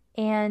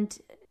 and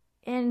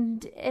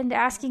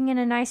asking in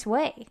a nice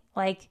way.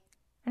 Like,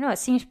 I know it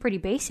seems pretty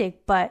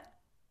basic, but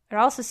it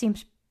also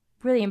seems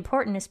really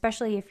important,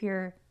 especially if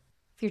you're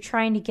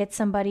trying to get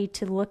somebody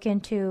to look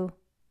into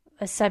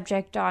a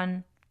subject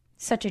on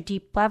such a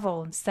deep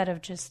level instead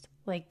of just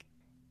like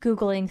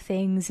Googling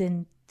things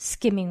and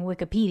skimming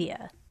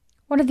Wikipedia.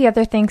 One of the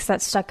other things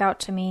that stuck out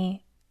to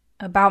me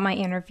about my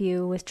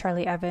interview with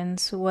Charlie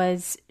Evans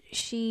was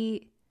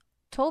she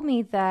told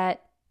me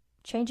that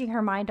changing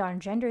her mind on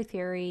gender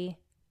theory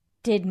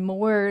did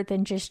more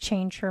than just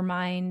change her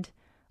mind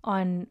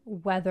on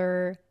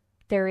whether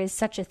there is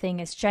such a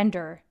thing as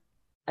gender.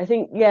 I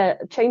think,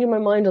 changing my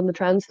mind on the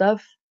trans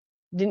stuff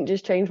didn't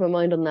just change my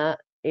mind on that.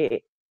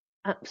 It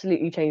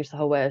absolutely changed the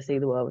whole way I see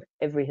the world,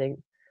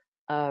 everything.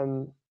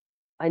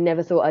 I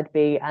never thought I'd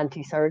be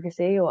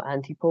anti-surrogacy or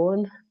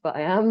anti-porn, but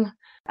I am.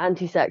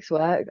 Anti-sex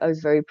work. I was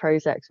very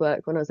pro-sex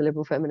work when I was a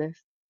liberal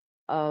feminist.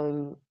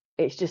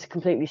 It's just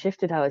completely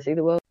shifted how I see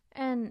the world.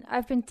 And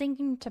I've been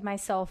thinking to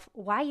myself,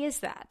 why is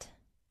that?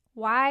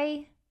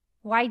 Why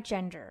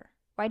gender?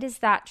 Why does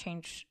that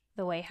change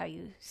the way how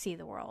you see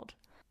the world?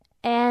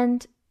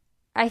 And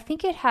I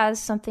think it has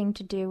something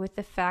to do with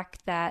the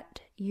fact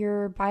that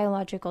your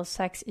biological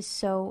sex is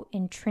so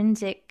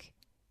intrinsic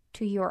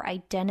to your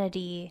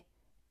identity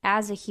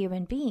as a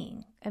human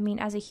being. I mean,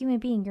 as a human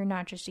being, you're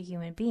not just a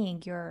human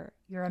being. You're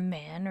a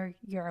man or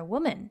you're a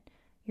woman.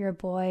 You're a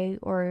boy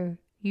or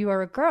you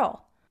are a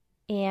girl.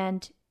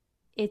 And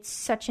it's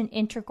such an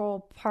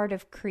integral part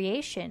of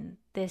creation,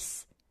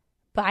 this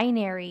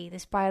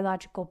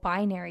biological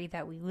binary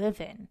that we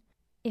live in.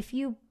 If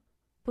you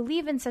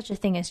believe in such a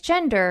thing as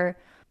gender,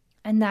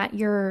 and that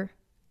your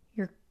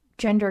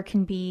gender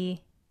can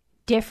be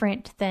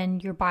different than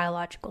your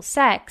biological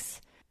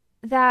sex,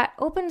 that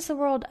opens the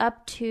world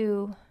up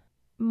to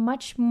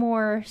much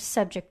more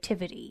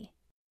subjectivity.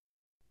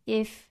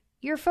 If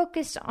you're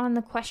focused on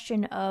the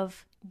question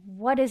of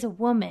what is a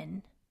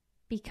woman,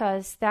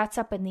 because that's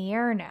up in the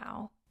air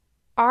now,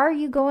 are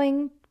you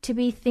going to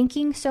be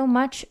thinking so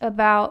much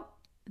about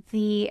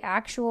the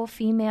actual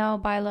female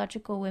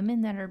biological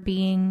women that are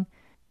being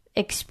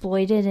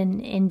exploited in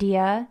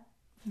India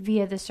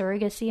via the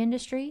surrogacy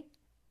industry?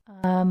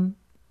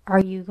 Are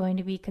you going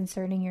to be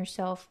concerning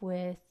yourself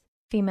with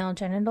female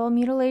genital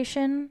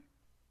mutilation?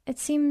 It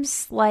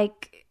seems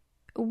like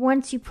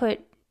once you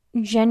put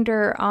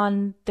gender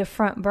on the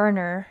front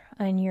burner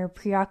and you're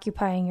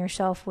preoccupying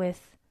yourself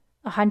with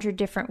 100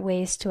 different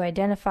ways to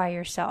identify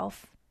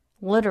yourself,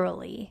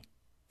 literally,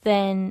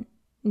 then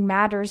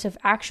matters of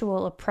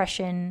actual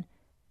oppression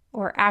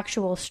or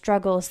actual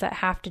struggles that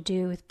have to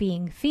do with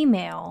being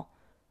female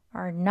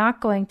are not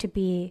going to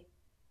be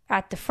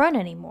at the front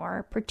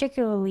anymore,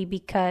 particularly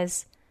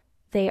because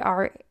they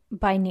are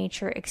by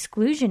nature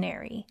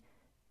exclusionary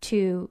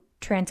to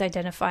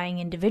trans-identifying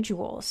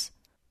individuals.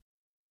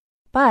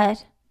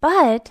 But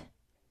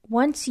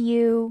once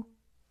you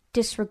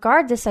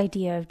disregard this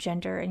idea of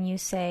gender and you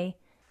say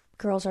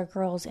girls are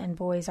girls and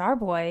boys are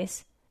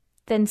boys,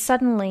 then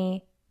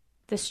suddenly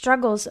the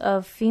struggles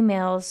of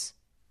females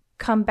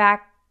come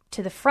back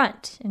to the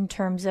front in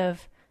terms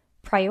of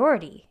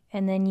priority.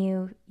 And then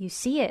you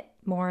see it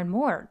more and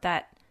more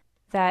that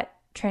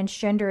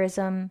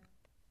transgenderism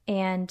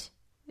and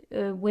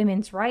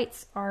women's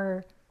rights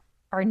are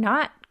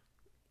not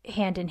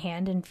hand in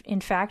hand. And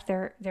in fact,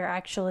 they're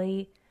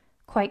actually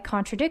quite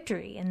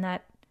contradictory, in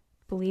that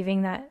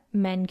believing that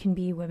men can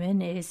be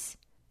women is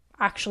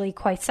actually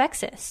quite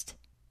sexist.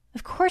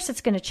 Of course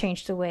it's going to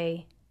change the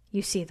way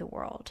you see the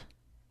world,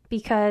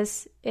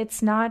 because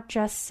it's not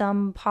just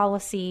some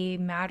policy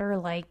matter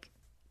like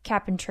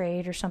cap and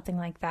trade or something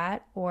like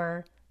that,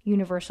 or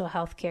universal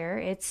health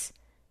care.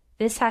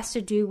 This has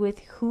to do with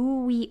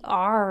who we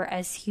are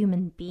as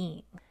human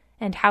beings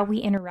and how we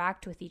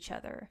interact with each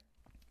other.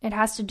 It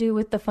has to do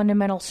with the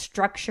fundamental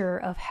structure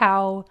of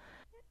how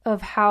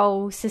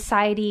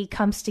society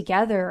comes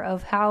together,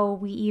 of how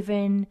we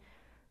even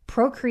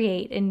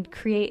procreate and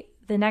create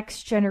the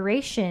next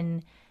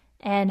generation,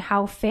 and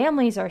how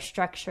families are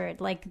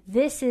structured. Like,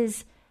 this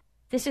is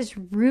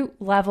root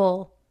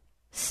level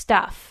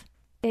stuff.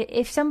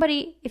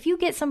 If you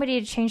get somebody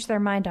to change their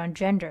mind on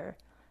gender,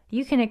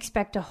 you can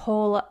expect a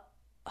whole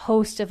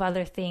host of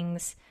other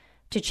things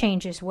to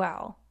change as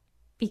well,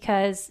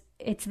 because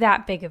it's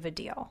that big of a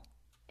deal.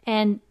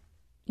 And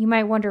you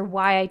might wonder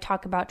why I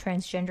talk about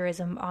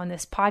transgenderism on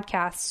this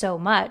podcast so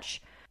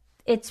much.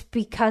 It's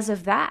because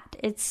of that.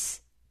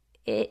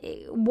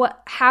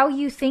 How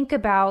you think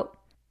about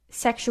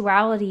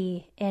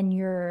sexuality and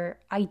your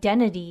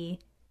identity.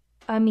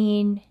 I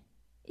mean,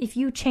 if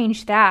you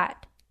change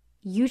that,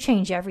 you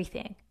change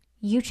everything.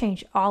 You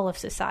change all of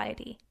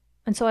society.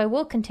 And so I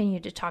will continue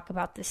to talk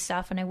about this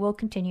stuff, and I will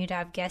continue to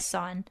have guests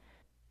on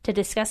to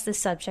discuss this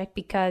subject,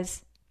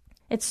 because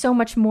it's so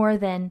much more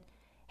than,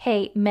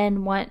 hey,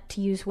 men want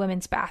to use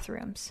women's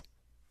bathrooms.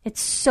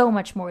 It's so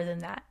much more than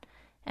that.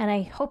 And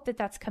I hope that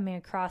that's coming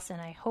across,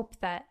 and I hope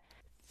that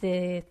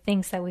the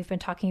things that we've been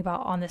talking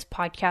about on this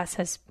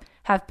podcast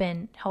have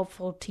been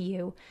helpful to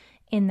you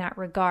in that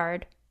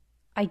regard.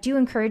 I do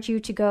encourage you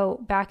to go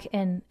back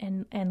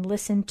and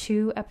listen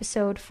to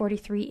episode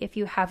 43 if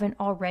you haven't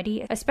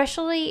already,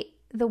 especially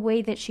the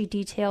way that she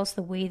details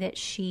the way that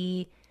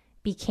she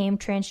became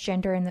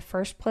transgender in the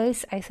first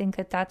place. I think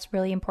that that's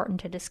really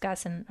important to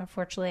discuss, and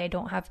unfortunately I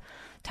don't have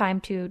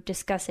time to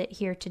discuss it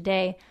here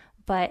today,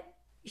 but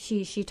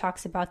she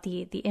talks about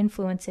the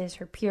influences,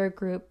 her peer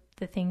group,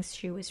 the things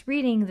she was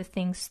reading, the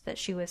things that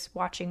she was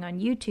watching on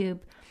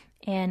YouTube.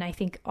 And I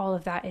think all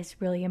of that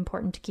is really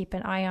important to keep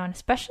an eye on,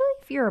 especially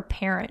if you're a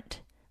parent,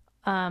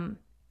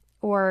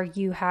 or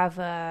you have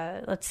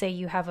let's say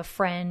you have a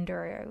friend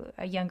or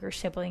a younger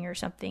sibling or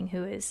something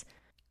who is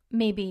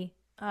maybe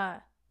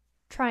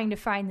trying to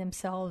find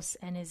themselves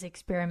and is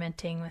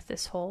experimenting with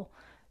this whole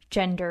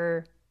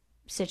gender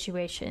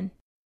situation.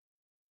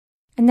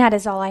 And that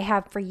is all I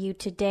have for you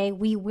today.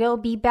 We will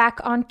be back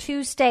on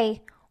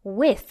Tuesday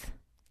with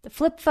the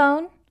flip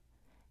phone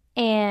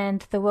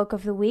and the woke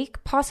of the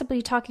week,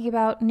 possibly talking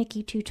about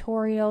Nikki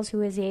Tutorials,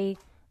 who is a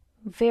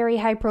very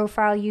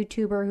high-profile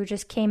YouTuber who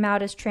just came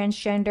out as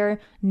transgender.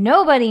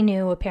 Nobody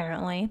knew,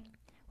 apparently.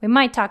 We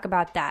might talk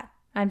about that.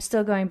 I'm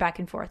still going back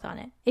and forth on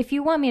it. If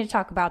you want me to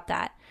talk about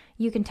that,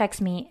 you can text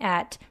me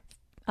at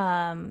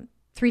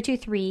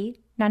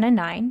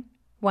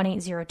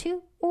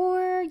 323-999-1802,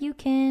 or you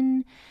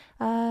can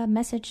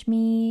message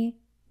me,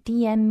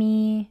 DM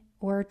me,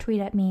 or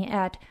tweet at me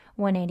at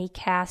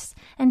 180cast.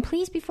 And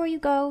please, before you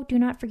go, do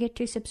not forget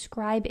to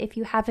subscribe if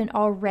you haven't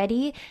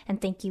already, and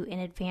thank you in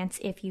advance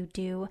if you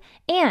do.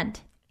 And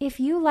if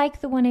you like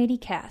the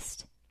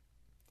 180cast,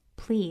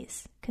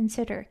 please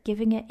consider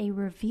giving it a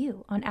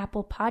review on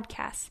Apple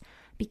Podcasts,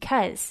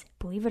 because,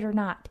 believe it or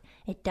not,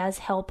 it does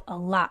help a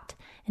lot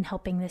in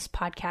helping this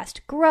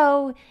podcast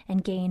grow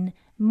and gain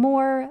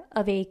more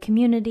of a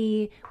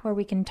community where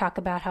we can talk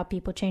about how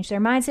people change their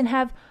minds and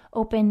have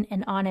open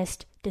and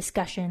honest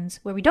discussions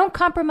where we don't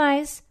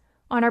compromise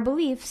on our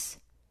beliefs,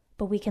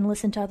 but we can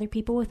listen to other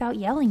people without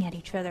yelling at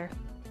each other.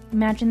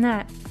 Imagine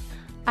that.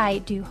 I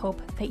do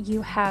hope that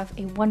you have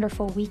a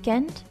wonderful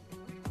weekend,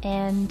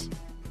 and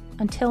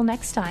until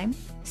next time,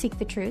 seek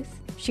the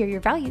truth, share your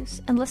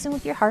values, and listen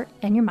with your heart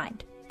and your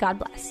mind. God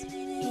bless. In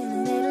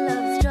the middle of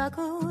the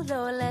struggle,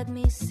 Lord, let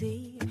me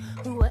see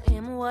who I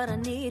am, what I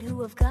need,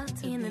 who I've got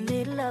to in the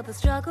middle of the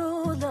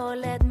struggle. Lord,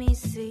 let me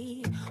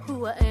see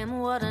who I am,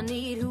 what I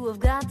need, who I've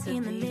got to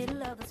in the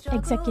middle of the struggle.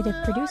 Executive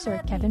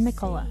producer Kevin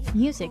McCullough.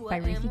 Music by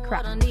Reefy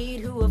Crop. I need,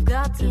 who I've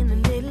got to in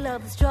the middle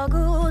of the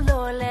struggle.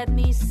 Lord, let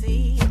me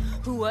see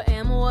who I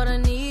am, what I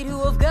need,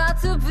 who I've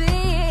got to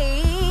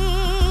be.